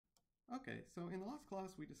Okay, so in the last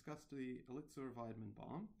class we discussed the Elitzur-Vaidman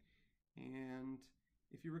bomb, and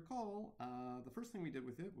if you recall, the first thing we did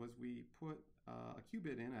with it was we put a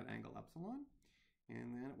qubit in at angle epsilon,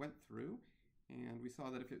 and then it went through, and we saw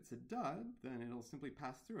that if it's a dud, then it'll simply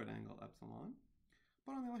pass through at angle epsilon.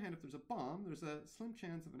 But on the other hand, if there's a bomb, there's a slim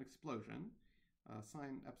chance of an explosion,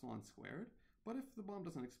 sine epsilon squared. But if the bomb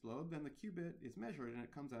doesn't explode, then the qubit is measured and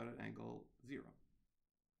it comes out at angle 0.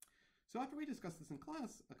 So after we discussed this in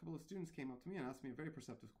class, a couple of students came up to me and asked me a very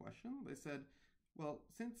perceptive question. They said, well,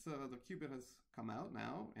 since the qubit has come out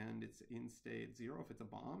now and it's in state 0 if it's a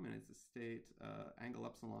bomb and it's a state angle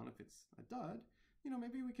epsilon if it's a dud,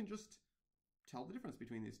 maybe we can just tell the difference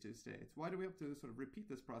between these two states. Why do we have to sort of repeat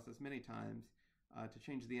this process many times to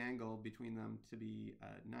change the angle between them to be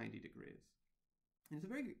 90 degrees? And it's a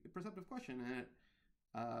very perceptive question, and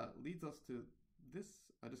it leads us to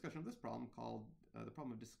a discussion of this problem called the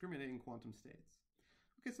problem of discriminating quantum states.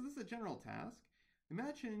 Okay, so this is a general task.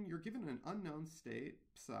 Imagine you're given an unknown state,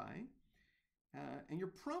 psi, and you're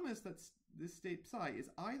promised that this state psi is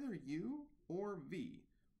either u or v,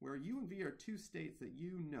 where u and v are two states that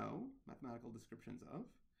you know mathematical descriptions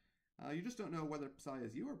of. You just don't know whether psi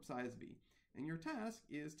is u or psi is v. And your task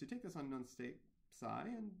is to take this unknown state psi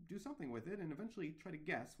and do something with it and eventually try to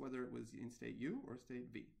guess whether it was in state u or state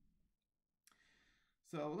v.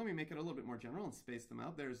 So let me make it a little bit more general and space them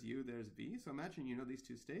out. There's u, there's v. So imagine you know these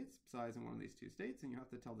two states, psi is in one of these two states, and you have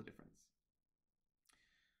to tell the difference.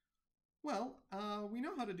 Well, we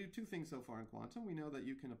know how to do two things so far in quantum. We know that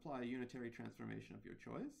you can apply a unitary transformation of your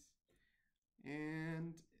choice,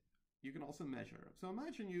 and you can also measure. So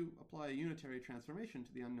imagine you apply a unitary transformation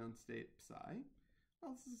to the unknown state psi.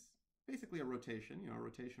 Well, this is basically a rotation, a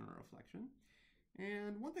rotation or a reflection.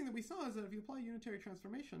 And one thing that we saw is that if you apply a unitary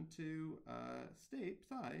transformation to state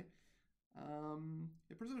psi,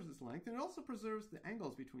 it preserves its length, and it also preserves the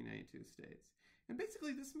angles between any two states. And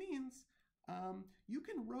basically this means you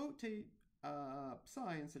can rotate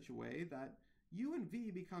psi in such a way that u and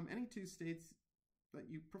v become any two states that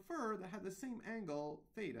you prefer that have the same angle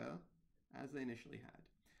theta as they initially had.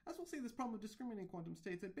 As we'll see, this problem of discriminating quantum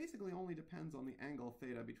states, it basically only depends on the angle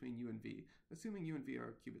theta between u and v, assuming u and v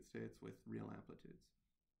are qubit states with real amplitudes.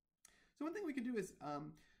 So one thing we can do is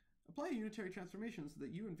apply a unitary transformation so that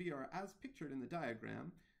u and v are as pictured in the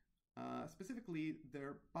diagram. Specifically,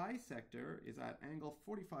 their bisector is at angle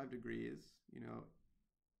 45 degrees.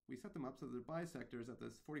 We set them up so that their bisector is at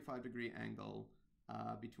this 45-degree angle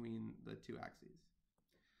between the two axes.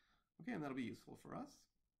 Okay, and that'll be useful for us.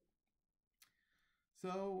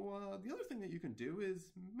 So the other thing that you can do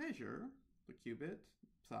is measure the qubit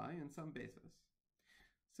psi in some basis.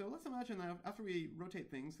 So let's imagine that after we rotate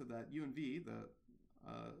things so that u and v, the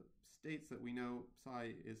states that we know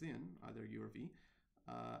psi is in, either u or v,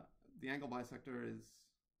 the angle bisector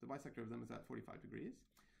of them is at 45 degrees.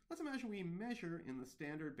 Let's imagine we measure in the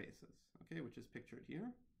standard basis, okay, which is pictured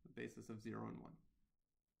here, the basis of 0 and 1.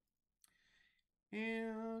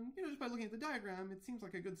 And just by looking at the diagram, it seems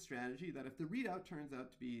like a good strategy that if the readout turns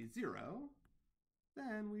out to be 0,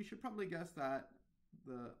 then we should probably guess that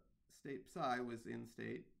the state psi was in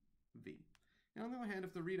state v. And on the other hand,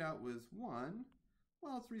 if the readout was 1,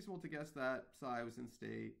 well, it's reasonable to guess that psi was in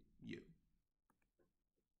state u.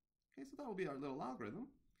 Okay, so that will be our little algorithm.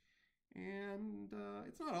 And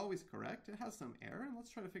it's not always correct. It has some error, and let's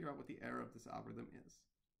try to figure out what the error of this algorithm is.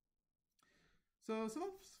 So suppose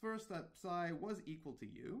first that psi was equal to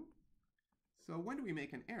u. So when do we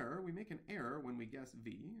make an error? We make an error when we guess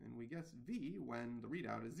v, and we guess v when the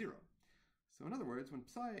readout is 0. So in other words, when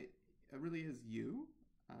psi really is u,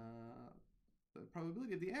 the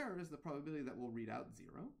probability of the error is the probability that we'll read out 0.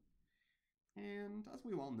 And as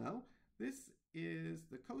we all know, this is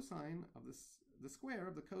the cosine of the square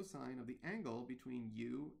of the cosine of the angle between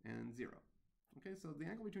u and 0. Okay, so the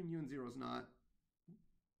angle between u and 0 is not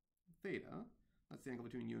theta. That's the angle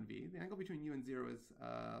between u and v. The angle between u and 0 is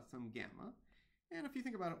some gamma. And if you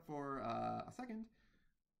think about it for a second,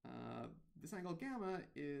 this angle gamma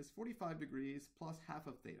is 45 degrees plus half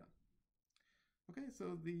of theta. Okay,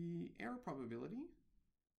 so the error probability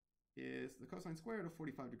is the cosine squared of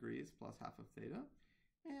 45 degrees plus half of theta.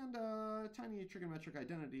 And a tiny trigonometric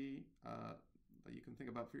identity that you can think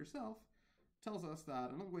about for yourself tells us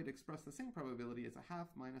that another way to express the same probability is a half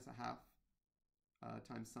minus a half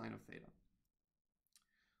times sine of theta.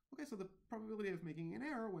 Okay, so the probability of making an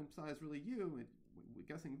error when psi is really u, we're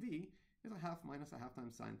guessing v, is a half minus a half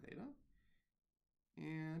times sine theta.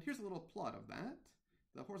 And here's a little plot of that.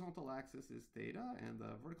 The horizontal axis is theta, and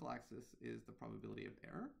the vertical axis is the probability of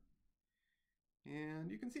error.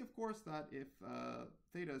 And you can see, of course, that if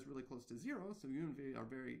theta is really close to 0, so u and v are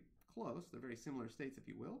very close, they're very similar states, if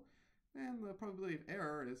you will, then the probability of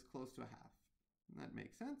error is close to a half. And that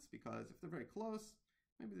makes sense because if they're very close,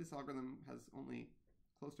 maybe this algorithm has only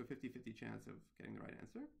close to a 50-50 chance of getting the right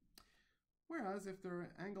answer. Whereas if their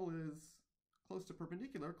angle is close to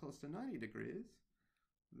perpendicular, close to 90 degrees,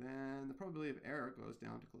 then the probability of error goes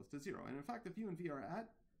down to close to 0. And in fact, if u and v are at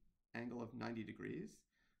angle of 90 degrees,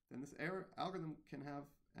 then this algorithm can have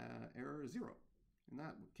error 0. In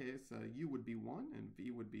that case, u would be 1 and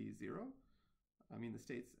v would be 0. I mean, the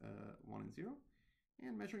states 1 and 0.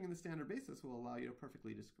 And measuring in the standard basis will allow you to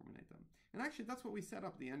perfectly discriminate them. And actually, that's what we set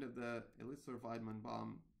up at the end of the Elitzur-Vaidman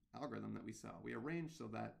bomb algorithm that we saw. We arranged so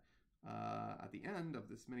that at the end of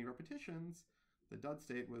this many repetitions, the dud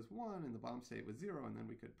state was 1 and the bomb state was 0, and then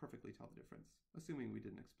we could perfectly tell the difference, assuming we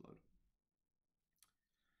didn't explode.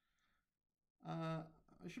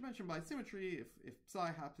 I should mention by symmetry, if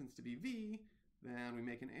psi happens to be v, then we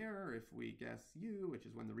make an error if we guess u, which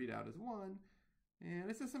is when the readout is 1.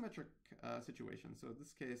 And it's a symmetric situation, so in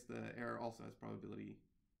this case the error also has probability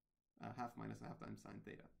half minus a half times sine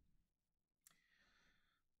theta.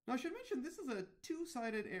 Now I should mention this is a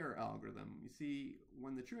two-sided error algorithm. You see,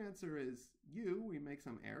 when the true answer is u, we make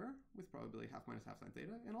some error with probability half minus half sine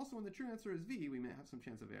theta, and also when the true answer is v, we may have some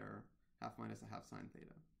chance of error half minus a half sine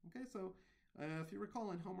theta. Okay, so if you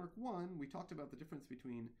recall in homework 1, we talked about the difference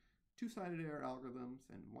between two-sided error algorithms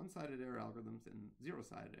and one-sided error algorithms and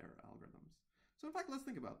zero-sided error algorithms. So in fact, let's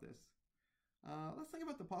think about this. Let's think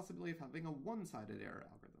about the possibility of having a one-sided error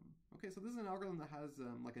algorithm. Okay, so this is an algorithm that has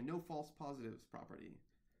like a no false positives property.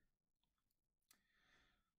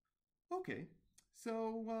 Okay,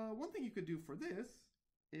 so one thing you could do for this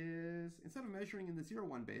is, instead of measuring in the 0,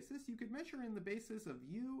 1 basis, you could measure in the basis of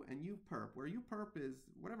u and u perp, where u perp is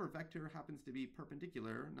whatever vector happens to be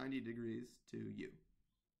perpendicular 90 degrees to u.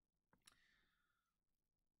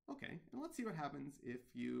 Okay, and let's see what happens if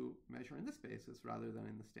you measure in this basis rather than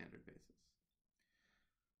in the standard basis.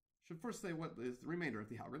 Should first say what is the remainder of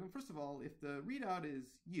the algorithm. First of all, if the readout is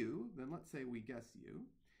u, then let's say we guess u.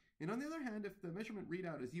 And on the other hand, if the measurement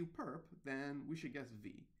readout is u perp, then we should guess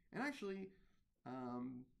v. And actually,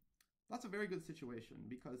 that's a very good situation,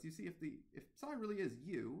 because you see, if psi really is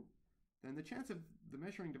u, then the chance of the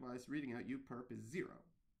measuring device reading out u perp is 0.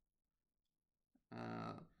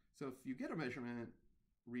 So if you get a measurement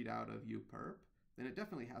readout of u perp, then it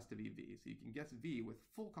definitely has to be v. So you can guess v with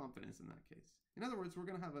full confidence in that case. In other words, we're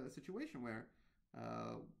going to have a situation where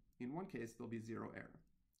in one case there'll be 0 error.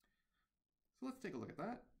 So let's take a look at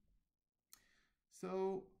that.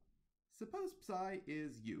 So suppose psi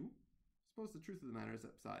is u. Suppose the truth of the matter is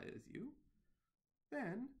that psi is u.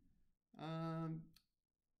 Then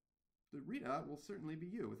the readout will certainly be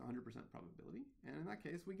u with 100% probability. And in that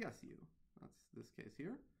case, we guess u. That's this case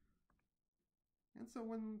here. And so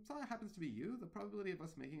when psi happens to be u, the probability of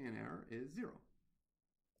us making an error is 0.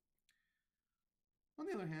 On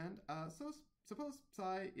the other hand, suppose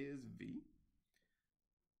psi is v.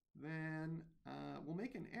 Then we'll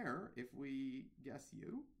make an error if we guess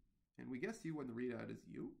u, and we guess u when the readout is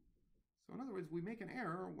u. So in other words, we make an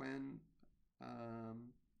error when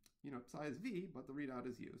psi is v, but the readout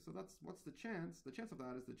is u. So that's what's the chance? The chance of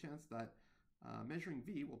that is the chance that measuring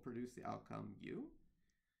v will produce the outcome u.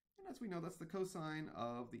 And as we know, that's the cosine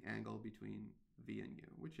of the angle between v and u,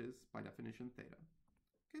 which is by definition theta.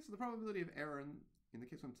 Okay, so the probability of error in the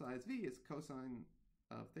case when psi is v is cosine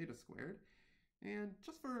of theta squared. And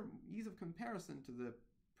just for ease of comparison to the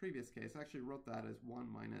previous case, I actually wrote that as 1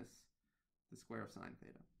 minus the square of sine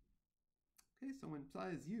theta. Okay, so when psi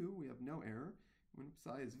is u, we have no error. When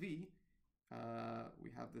psi is v, we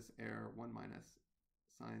have this error 1 minus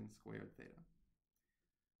sine squared theta.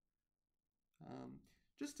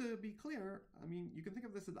 Just to be clear, I mean, you can think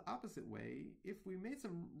of this in the opposite way. If we made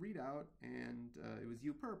some readout and it was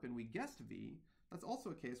u perp and we guessed v, that's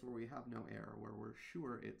also a case where we have no error, where we're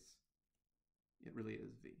sure it really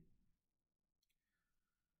is v.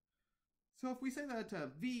 So if we say that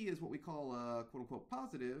v is what we call quote-unquote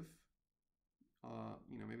positive,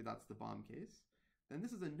 maybe that's the bomb case, then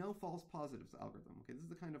this is a no false positives algorithm. Okay, this is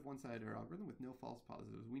the kind of one-sided error algorithm with no false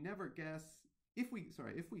positives. We never guess, if we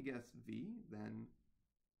guess v, then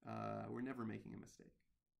we're never making a mistake.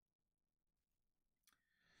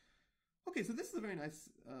 Okay, so this is a very nice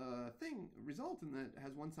result in that it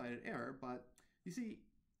has one-sided error, but you see,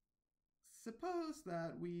 suppose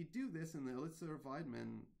that we do this in the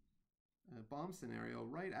Elitzur-Vaidman bomb scenario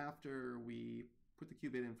right after we put the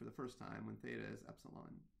qubit in for the first time when theta is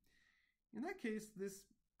epsilon. In that case, this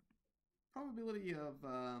probability of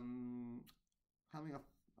having a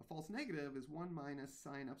false negative is 1 minus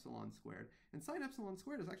sine epsilon squared. And sine epsilon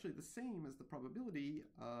squared is actually the same as the probability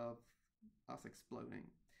of us exploding.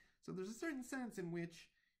 So there's a certain sense in which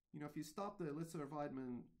if you stop the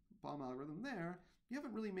Elitzur-Vaidman bomb algorithm there, you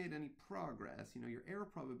haven't really made any progress. Your error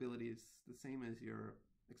probability is the same as your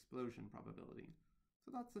explosion probability.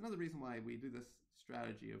 So that's another reason why we do this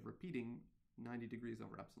strategy of repeating 90 degrees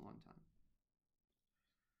over epsilon time.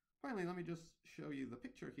 Finally, let me just show you the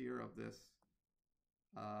picture here of this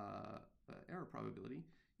error probability.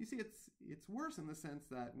 You see it's worse in the sense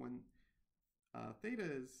that when theta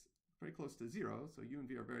is very close to 0, so u and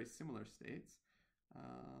v are very similar states,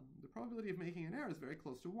 the probability of making an error is very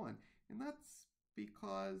close to 1. And that's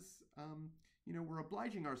because we're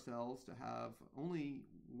obliging ourselves to have only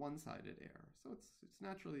one-sided error. So it's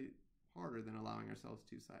naturally harder than allowing ourselves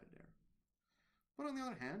two-sided error. But on the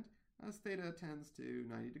other hand, as theta tends to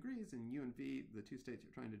 90 degrees and u and v, the two states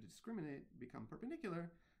you're trying to discriminate, become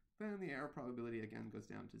perpendicular, then the error probability again goes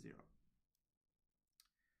down to 0.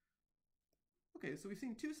 Okay, so we've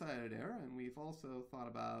seen two-sided error, and we've also thought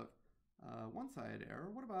about one-sided error.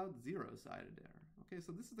 What about zero-sided error? Okay,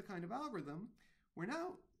 so this is the kind of algorithm where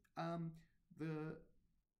now the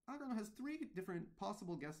algorithm has three different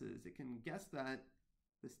possible guesses. It can guess that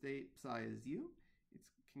the state psi is u, it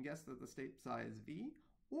can guess that the state psi is v,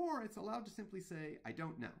 or it's allowed to simply say, I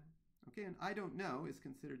don't know. Okay, and I don't know is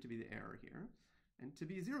considered to be the error here. And to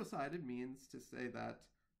be zero-sided means to say that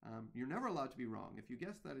you're never allowed to be wrong. If you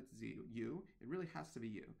guess that it's u, it really has to be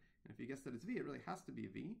u. And if you guess that it's v, it really has to be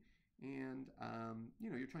v. And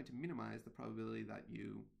you're trying to minimize the probability that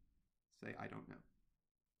you say, I don't know.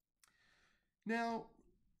 Now,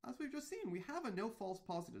 as we've just seen, we have a no false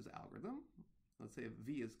positives algorithm. Let's say if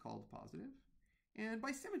v is called positive. And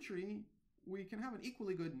by symmetry, we can have an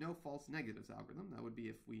equally good no false negatives algorithm. That would be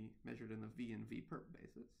if we measured in the v and v perp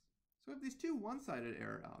basis. So we have these two one-sided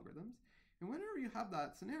error algorithms. And whenever you have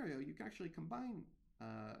that scenario, you can actually combine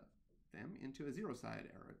them into a zero-sided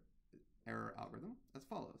error algorithm as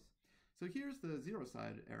follows. So here's the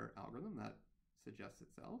zero-sided error algorithm that suggests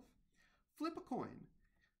itself. Flip a coin.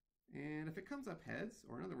 And if it comes up heads,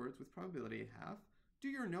 or in other words, with probability half, do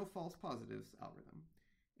your no false positives algorithm.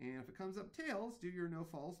 And if it comes up tails, do your no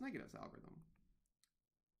false negatives algorithm.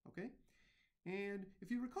 Okay? And if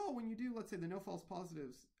you recall, when you do, let's say, the no false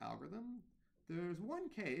positives algorithm, there's one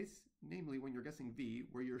case, namely when you're guessing v,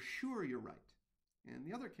 where you're sure you're right. And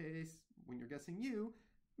the other case, when you're guessing u,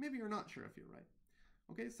 maybe you're not sure if you're right.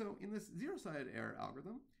 Okay, so in this zero-sided error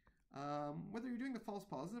algorithm, whether you're doing the false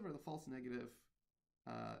positive or the false negative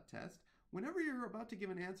test, whenever you're about to give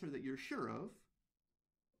an answer that you're sure of,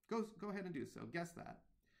 go ahead and do so. Guess that.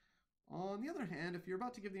 On the other hand, if you're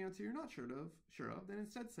about to give the answer you're not sure of, then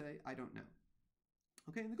instead say, I don't know.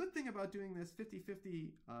 Okay, and the good thing about doing this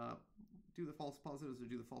 50-50 do the false positives or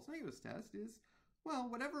do the false negatives test is, well,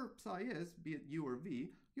 whatever psi is, be it u or v,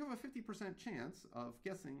 you have a 50% chance of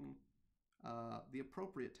guessing the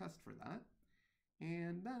appropriate test for that.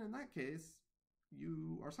 And then in that case,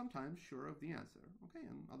 you are sometimes sure of the answer. Okay,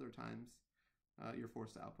 and other times you're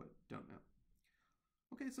forced to output don't know.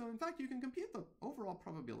 Okay, so in fact, you can compute the overall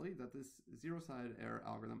probability that this zero-sided error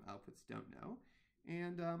algorithm outputs don't know.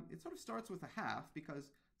 And it sort of starts with a half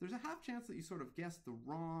because there's a half chance that you sort of guess the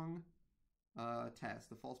wrong test,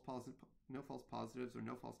 the no false positives or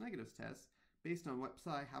no false negatives test, based on what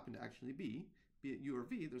psi happened to actually be it u or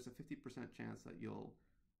v. There's a 50% chance that you'll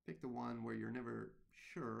pick the one where you're never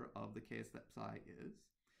sure of the case that psi is.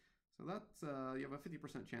 So that's, you have a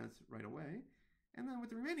 50% chance right away. And then with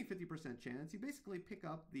the remaining 50% chance, you basically pick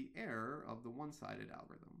up the error of the one-sided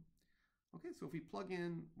algorithm. Okay, so if we plug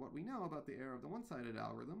in what we know about the error of the one-sided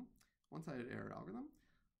error algorithm,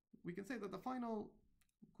 we can say that the final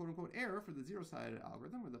quote-unquote error for the zero-sided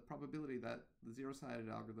algorithm, or the probability that the zero-sided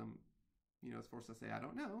algorithm is forced to say I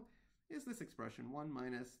don't know, is this expression 1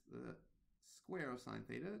 minus the square of sine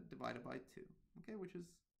theta divided by 2, okay, which is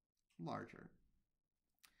larger.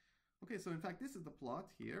 Okay, so in fact this is the plot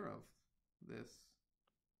here of this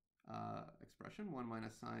expression, 1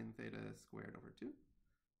 minus sine theta squared over 2.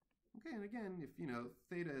 Okay, and again, if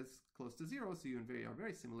theta is close to 0, so u and v are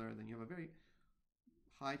very similar, then you have a very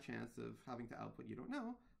high chance of having to output you don't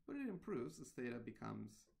know, but it improves as theta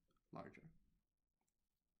becomes larger.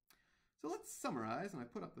 So let's summarize, and I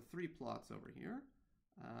put up the three plots over here.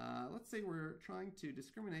 Let's say we're trying to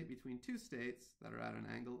discriminate between two states that are at an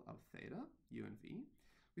angle of theta, u and v.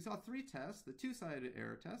 We saw three tests, the two-sided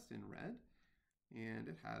error test in red, and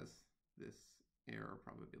it has this error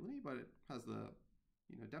probability, but it has the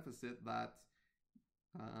deficit that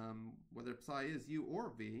whether psi is u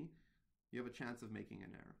or v, you have a chance of making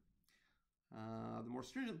an error. The more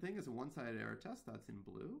stringent thing is a one-sided error test, that's in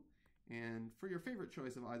blue. And for your favorite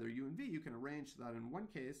choice of either u and v, you can arrange that in one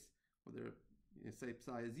case, whether you say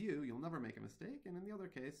psi is u, you'll never make a mistake, and in the other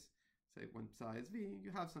case, say when psi is v,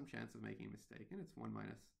 you have some chance of making a mistake, and it's 1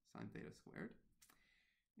 minus sine theta squared.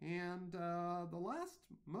 And the last,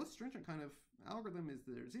 most stringent kind of algorithm is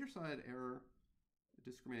the Zerosided error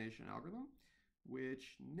discrimination algorithm,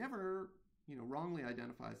 which never, wrongly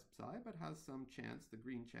identifies psi, but has some chance, the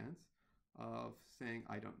green chance, of saying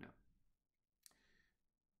I don't know.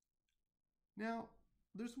 Now,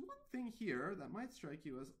 there's one thing here that might strike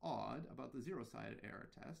you as odd about the zero-sided error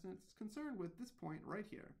test, and it's concerned with this point right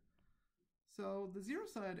here. So the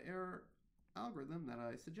zero-sided error algorithm that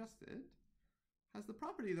I suggested has the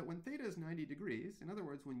property that when theta is 90 degrees, in other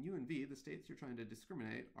words, when u and v, the states you're trying to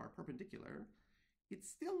discriminate, are perpendicular, it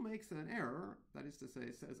still makes an error, that is to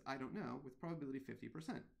say, says I don't know, with probability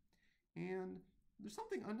 50%. And there's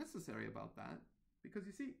something unnecessary about that, because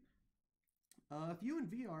you see, if u and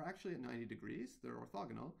v are actually at 90 degrees, they're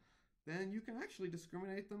orthogonal, then you can actually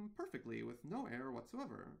discriminate them perfectly with no error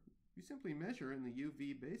whatsoever. You simply measure in the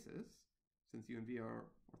u-v basis. Since u and v are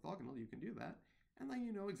orthogonal, you can do that, and then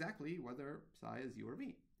you know exactly whether psi is u or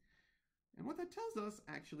v. And what that tells us,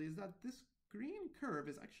 actually, is that this green curve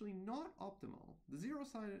is actually not optimal. The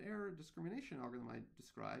zero-sided error discrimination algorithm I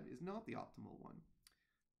described is not the optimal one.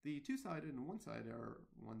 The two-sided and one-sided error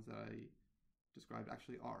ones that I described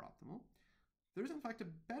actually are optimal. There's, in fact,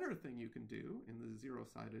 a better thing you can do in the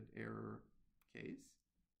zero-sided error case.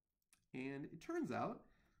 And it turns out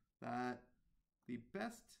that the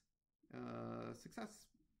best success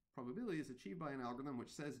probability is achieved by an algorithm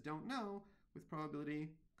which says don't know with probability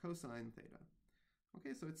cosine theta.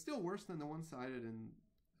 Okay, so it's still worse than the one-sided and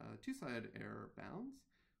two-sided error bounds,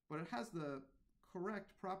 but it has the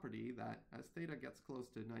correct property that as theta gets close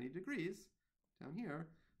to 90 degrees, down here,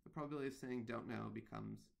 the probability of saying don't know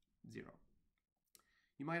becomes 0.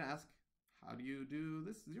 You might ask, how do you do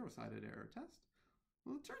this zero-sided error test?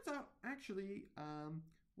 Well, it turns out, actually,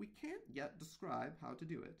 we can't yet describe how to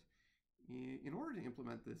do it. In order to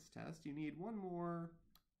implement this test, you need one more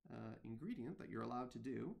ingredient that you're allowed to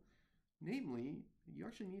do. Namely, you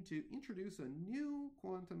actually need to introduce a new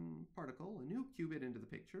quantum particle, a new qubit into the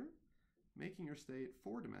picture, making your state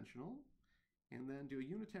four-dimensional, and then do a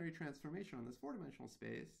unitary transformation on this four-dimensional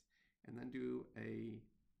space, and then do a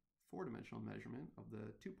four-dimensional measurement of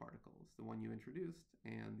the two particles, the one you introduced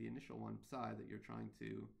and the initial one, psi, that you're trying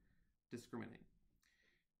to discriminate.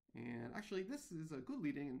 And actually, this is a good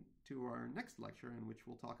leading to our next lecture, in which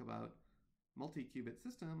we'll talk about multi-qubit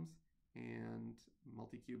systems and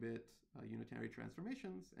multi-qubit unitary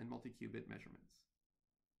transformations and multi-qubit measurements.